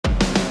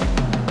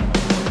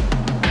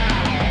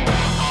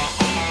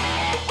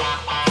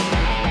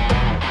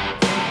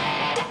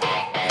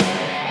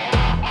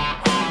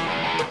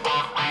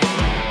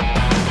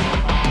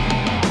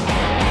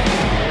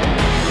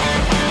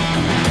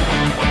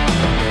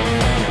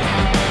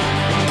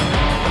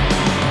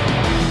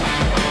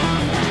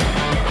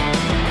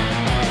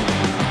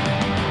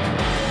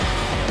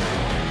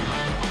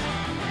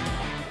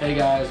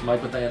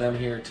Mike with A&M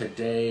here.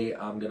 Today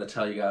I'm going to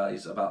tell you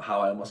guys about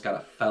how I almost got a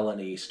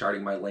felony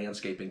starting my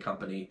landscaping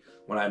company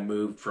when I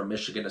moved from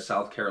Michigan to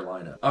South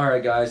Carolina.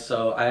 Alright guys,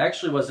 so I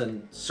actually was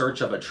in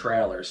search of a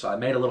trailer, so I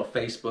made a little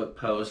Facebook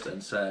post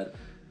and said,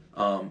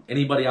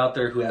 anybody out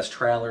there who has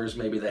trailers,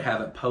 maybe they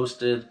haven't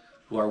posted,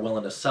 who are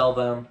willing to sell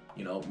them,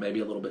 you know, maybe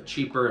a little bit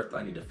cheaper if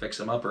I need to fix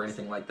them up or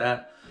anything like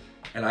that.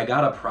 And I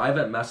got a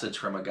private message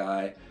from a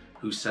guy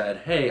who said,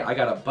 hey, I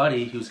got a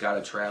buddy who's got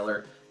a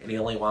trailer and he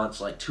only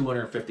wants like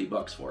 250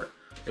 bucks for it.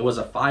 It was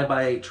a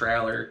 5x8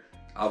 trailer.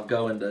 I'll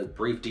go into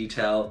brief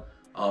detail.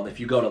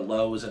 If you go to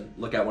Lowe's and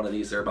look at one of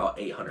these, they're about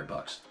 800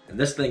 bucks. And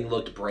this thing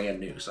looked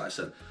brand new. So I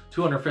said,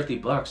 250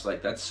 bucks,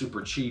 like that's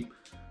super cheap.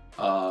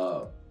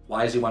 Why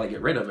does he want to get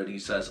rid of it? He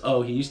says,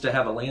 oh, he used to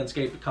have a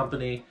landscape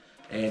company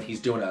and he's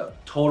doing a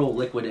total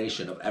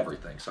liquidation of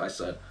everything. So I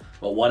said,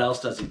 well, what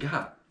else does he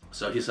got?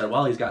 So he said,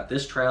 well, he's got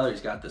this trailer,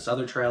 he's got this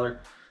other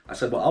trailer. I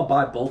said, well, I'll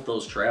buy both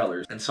those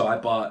trailers. And so I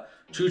bought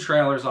 2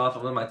 trailers off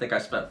of them. I think I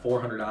spent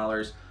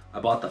 $400. I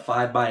bought the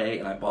 5x8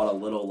 and I bought a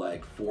little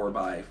like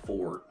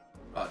 4x4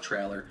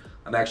 trailer.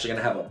 I'm actually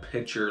gonna have a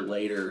picture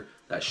later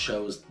that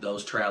shows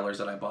those trailers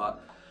that I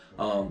bought.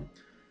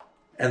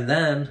 And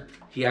then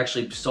he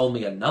actually sold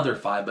me another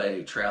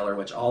 5x8 trailer,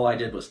 which all I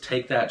did was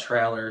take that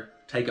trailer,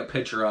 take a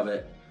picture of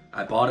it.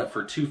 I bought it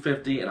for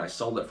 $250 and I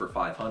sold it for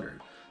 $500.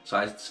 So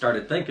I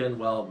started thinking,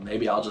 well,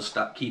 maybe I'll just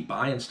keep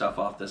buying stuff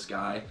off this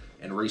guy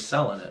and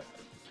reselling it.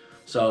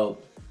 So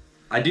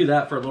I do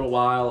that for a little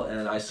while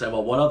and I said,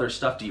 well, what other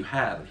stuff do you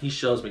have? And he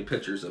shows me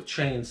pictures of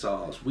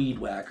chainsaws, weed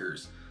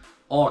whackers,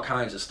 all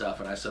kinds of stuff.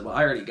 And I said, well,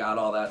 I already got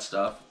all that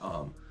stuff.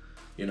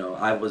 You know,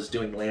 I was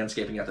doing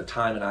landscaping at the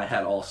time and I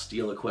had all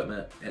steel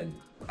equipment and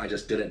I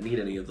just didn't need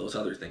any of those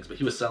other things. But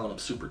he was selling them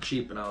super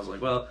cheap and I was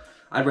like, well,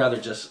 I'd rather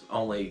just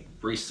only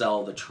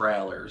resell the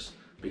trailers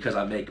because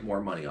I make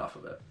more money off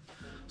of it.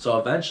 So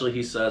eventually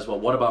he says, well,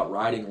 what about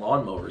riding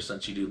lawnmowers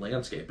since you do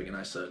landscaping? And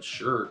I said,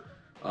 sure.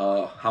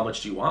 How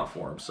much do you want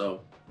for them?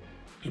 So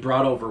he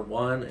brought over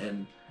one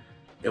and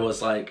it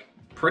was like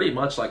pretty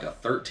much like a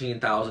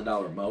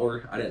 $13,000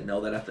 mower. I didn't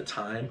know that at the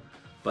time,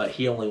 but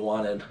he only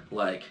wanted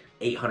like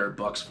 800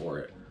 bucks for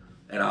it.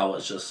 And I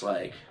was just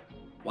like,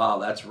 wow,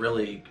 that's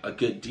really a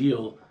good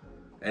deal.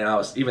 And I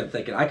was even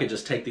thinking I could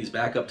just take these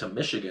back up to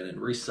Michigan and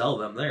resell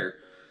them there.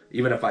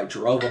 Even if I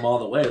drove them all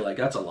the way, like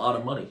that's a lot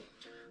of money.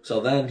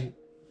 So then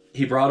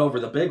he brought over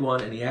the big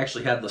one and he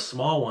actually had the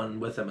small one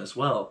with him as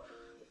well.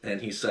 And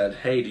he said,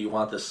 hey, do you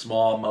want this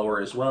small mower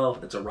as well?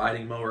 It's a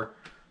riding mower,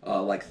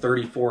 like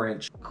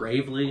 34-inch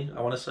Gravely,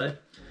 I want to say.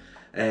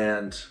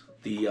 And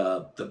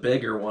the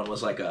bigger one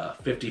was like a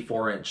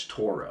 54-inch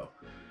Toro.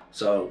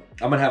 So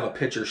I'm going to have a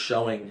picture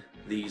showing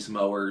these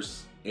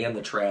mowers and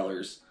the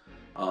trailers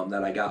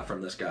that I got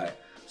from this guy.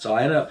 So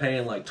I ended up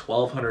paying like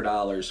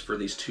 $1,200 for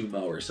these 2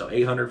 mowers. So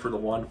 $800 for the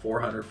one,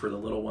 $400 for the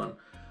little one.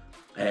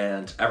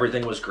 And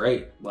everything was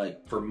great.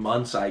 Like for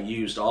months I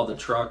used all the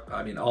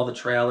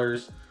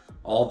trailers,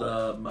 all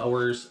the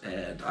mowers,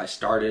 and I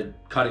started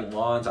cutting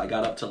lawns. I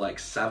got up to like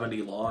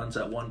 70 lawns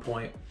at one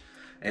point.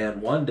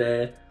 And one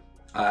day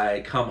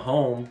I come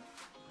home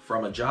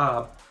from a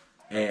job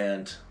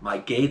and my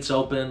gate's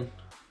open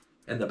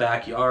in the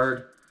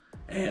backyard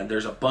and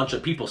there's a bunch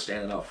of people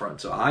standing out front.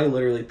 So I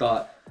literally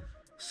thought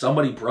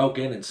somebody broke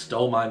in and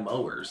stole my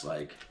mowers.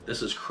 Like,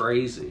 this is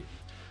crazy.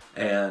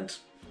 And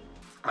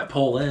I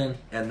pull in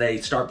and they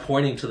start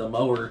pointing to the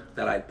mower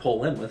that I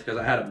pull in with because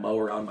I had a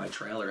mower on my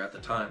trailer at the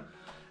time.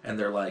 And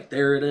they're like,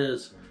 there it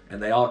is.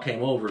 And they all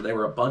came over. They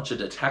were a bunch of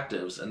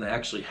detectives and they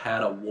actually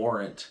had a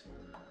warrant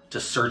to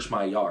search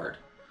my yard.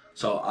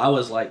 So I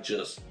was like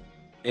just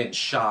in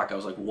shock. I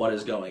was like, what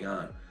is going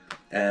on?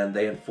 And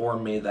they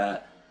informed me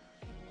that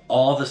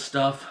all the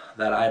stuff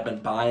that I've been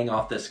buying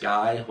off this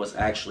guy was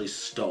actually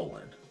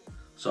stolen.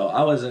 So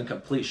I was in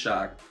complete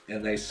shock.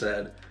 And they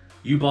said,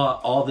 you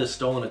bought all this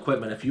stolen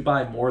equipment. If you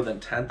buy more than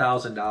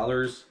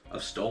 $10,000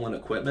 of stolen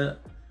equipment,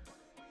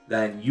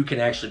 then you can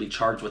actually be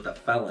charged with a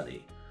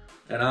felony.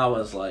 And I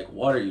was like,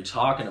 what are you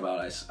talking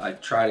about? I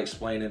tried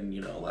explaining,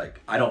 you know,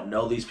 like, I don't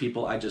know these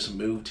people. I just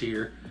moved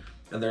here.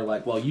 And they're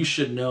like, well, you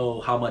should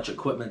know how much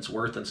equipment's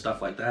worth and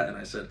stuff like that. And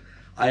I said,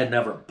 I had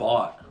never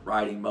bought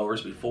riding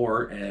mowers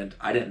before, and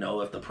I didn't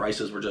know if the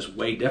prices were just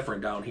way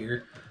different down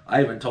here.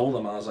 I even told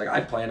them, I was like,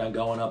 I plan on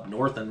going up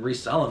north and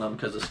reselling them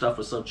because the stuff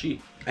was so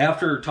cheap.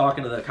 After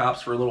talking to the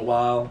cops for a little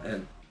while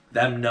and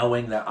them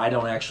knowing that I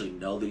don't actually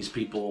know these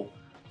people,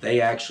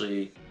 they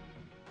actually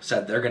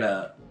said they're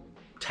gonna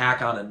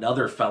tack on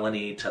another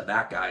felony to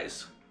that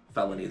guy's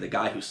felony, the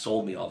guy who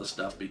sold me all the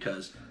stuff,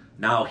 because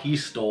now he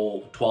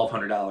stole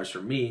 $1,200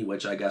 from me,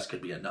 which I guess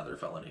could be another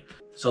felony.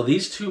 So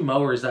these 2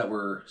 mowers that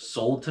were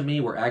sold to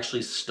me were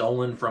actually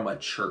stolen from a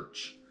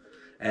church.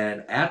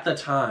 And at the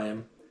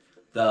time,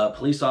 the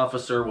police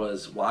officer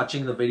was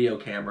watching the video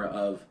camera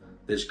of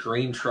this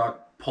green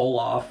truck pull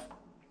off.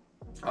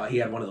 He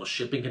had one of those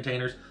shipping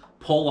containers,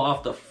 pull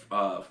off the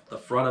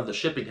front of the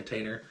shipping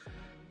container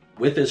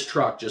with his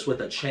truck, just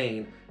with a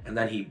chain. And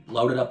then he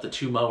loaded up the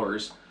 2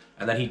 mowers.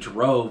 And then he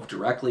drove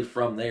directly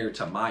from there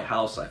to my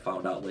house, I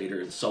found out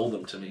later, and sold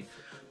them to me.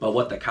 But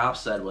what the cop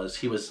said was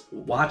he was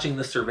watching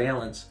the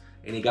surveillance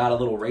and he got a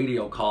little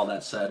radio call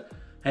that said,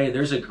 hey,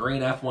 there's a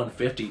green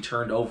F-150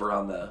 turned over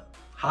on the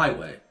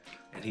highway.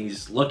 And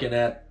he's looking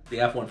at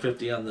the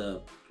F-150 on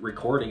the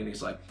recording and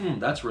he's like,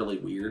 that's really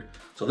weird.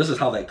 So this is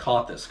how they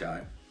caught this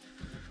guy.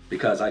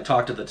 Because I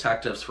talked to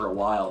detectives for a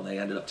while and they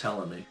ended up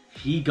telling me.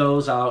 He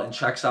goes out and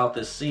checks out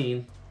this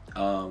scene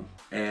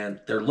and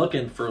they're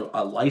looking for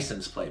a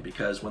license plate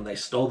because when they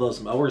stole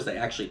those mowers, they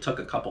actually took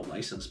a couple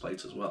license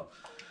plates as well.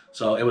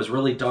 So it was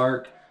really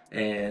dark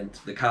and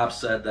the cops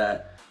said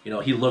that, you know,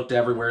 he looked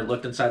everywhere,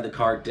 looked inside the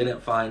car,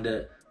 didn't find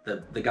it.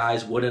 The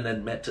guys wouldn't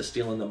admit to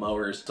stealing the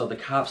mowers. So the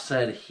cops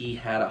said he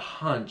had a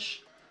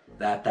hunch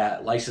that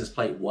that license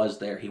plate was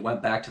there. He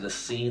went back to the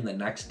scene the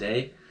next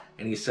day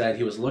and he said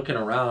he was looking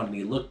around and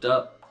he looked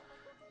up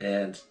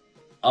and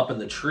up in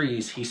the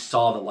trees, he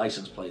saw the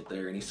license plate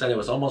there. And he said it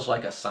was almost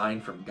like a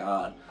sign from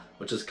God,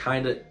 which is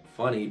kind of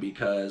funny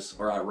because,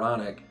 or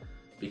ironic,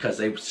 because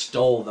they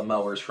stole the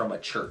mowers from a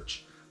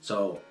church.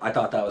 So I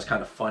thought that was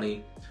kind of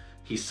funny.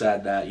 He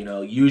said that, you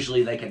know,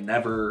 usually they can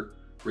never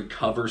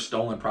recover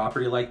stolen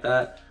property like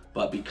that,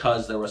 but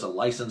because there was a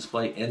license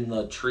plate in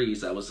the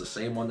trees that was the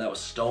same one that was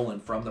stolen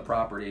from the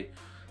property,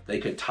 they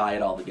could tie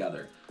it all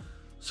together.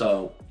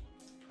 So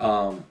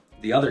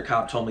the other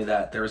cop told me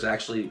that there was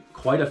actually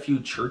quite a few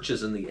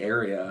churches in the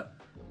area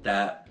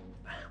that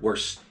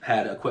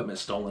had equipment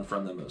stolen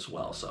from them as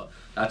well. So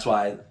that's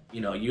why,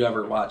 you know, you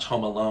ever watch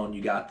Home Alone,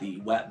 you got the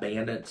wet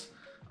bandits.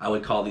 I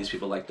would call these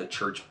people like the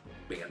church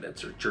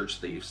bandits or church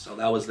thieves. So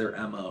that was their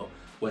MO,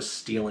 was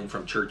stealing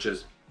from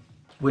churches,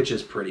 which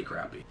is pretty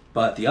crappy.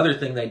 But the other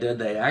thing they did,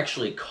 they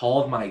actually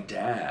called my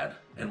dad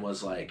and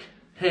was like,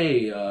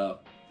 hey,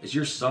 is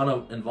your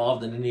son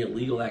involved in any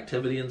illegal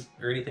activity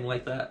or anything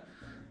like that?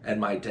 And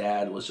my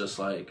dad was just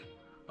like,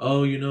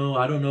 oh, you know,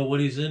 I don't know what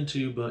he's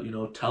into, but, you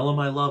know, tell him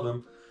I love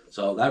him.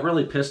 So that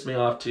really pissed me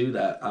off too,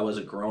 that I was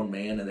a grown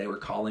man and they were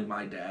calling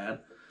my dad.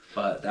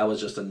 But that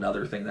was just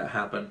another thing that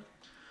happened.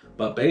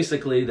 But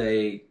basically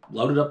they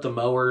loaded up the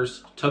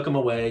mowers, took them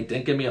away,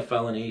 didn't give me a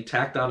felony,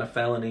 tacked on a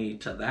felony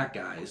to that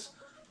guy's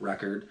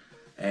record.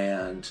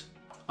 And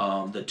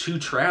the two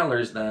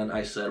trailers, then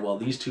I said, well,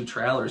 these two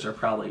trailers are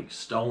probably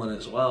stolen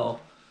as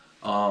well.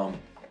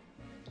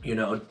 You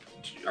know,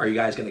 are you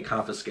guys going to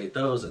confiscate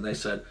those? And they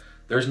said,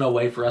 there's no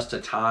way for us to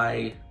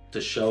tie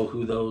to show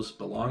who those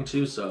belong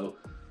to, so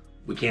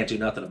we can't do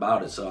nothing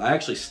about it. So I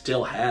actually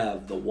still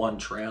have the one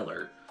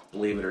trailer,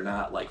 believe it or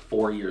not, like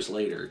 4 years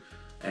later.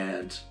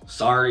 And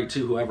sorry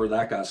to whoever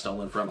that got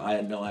stolen from. I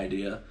had no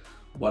idea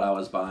what I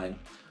was buying.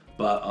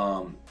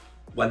 But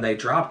when they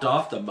dropped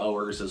off the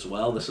mowers as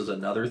well, this is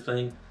another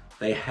thing,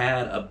 they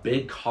had a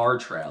big car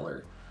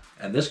trailer.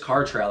 And this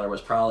car trailer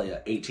was probably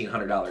an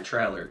 $1,800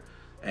 trailer.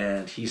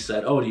 And he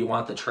said, oh, do you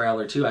want the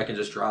trailer too? I can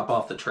just drop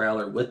off the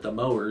trailer with the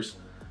mowers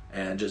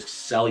and just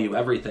sell you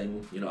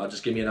everything. You know, I'll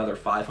just give you another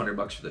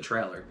 $500 for the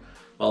trailer.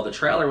 Well, the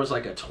trailer was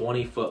like a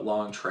 20-foot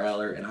long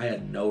trailer and I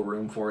had no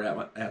room for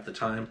it at the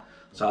time.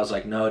 So I was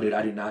like, no, dude,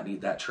 I do not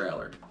need that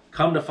trailer.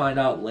 Come to find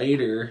out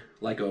later,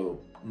 like a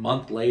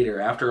month later,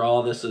 after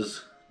all this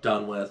is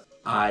done with,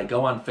 I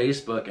go on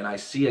Facebook and I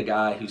see a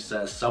guy who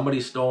says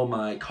somebody stole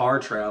my car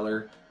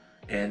trailer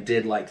and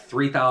did like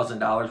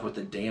 $3,000 worth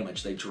of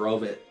damage. They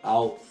drove it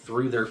out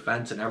through their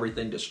fence and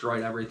everything,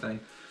 destroyed everything.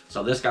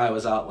 So this guy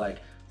was out like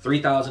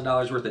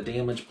 $3,000 worth of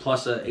damage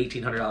plus a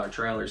 $1,800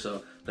 trailer.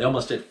 So they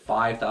almost did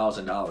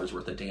 $5,000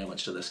 worth of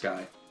damage to this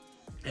guy.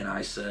 And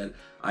I said,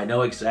 I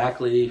know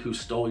exactly who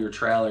stole your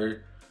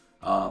trailer.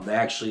 They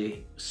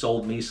actually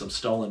sold me some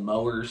stolen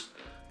mowers,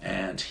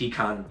 and he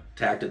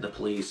contacted the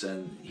police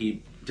and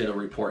he did a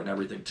report and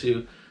everything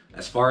too.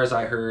 As far as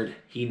I heard,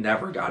 he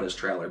never got his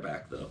trailer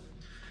back though.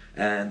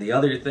 And the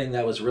other thing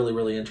that was really,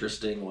 really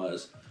interesting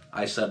was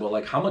I said, well,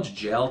 like, how much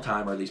jail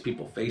time are these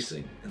people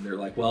facing? And they're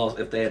like, well,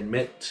 if they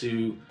admit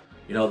to,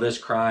 you know, this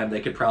crime,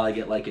 they could probably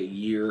get like a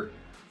year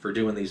for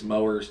doing these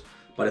mowers.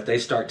 But if they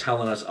start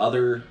telling us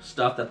other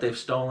stuff that they've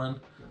stolen,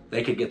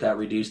 they could get that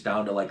reduced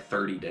down to like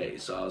 30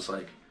 days. So I was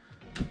like,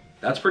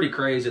 that's pretty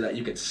crazy that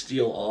you could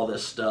steal all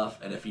this stuff.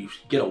 And if you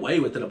get away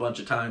with it a bunch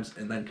of times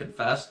and then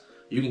confess,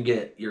 you can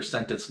get your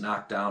sentence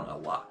knocked down a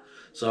lot.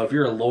 So if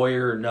you're a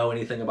lawyer or know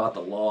anything about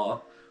the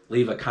law,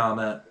 leave a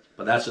comment,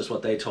 but that's just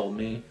what they told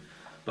me.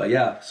 But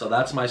yeah, so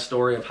that's my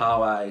story of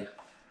how I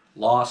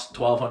lost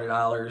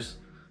 $1,200,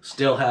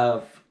 still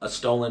have a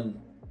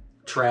stolen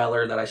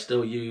trailer that I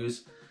still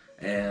use,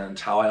 and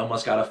how I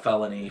almost got a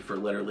felony for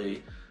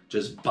literally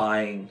just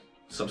buying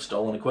some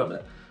stolen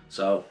equipment.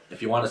 So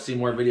if you want to see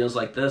more videos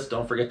like this,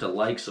 don't forget to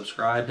like,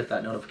 subscribe, hit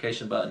that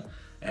notification button,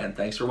 and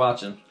thanks for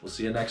watching. We'll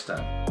see you next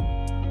time.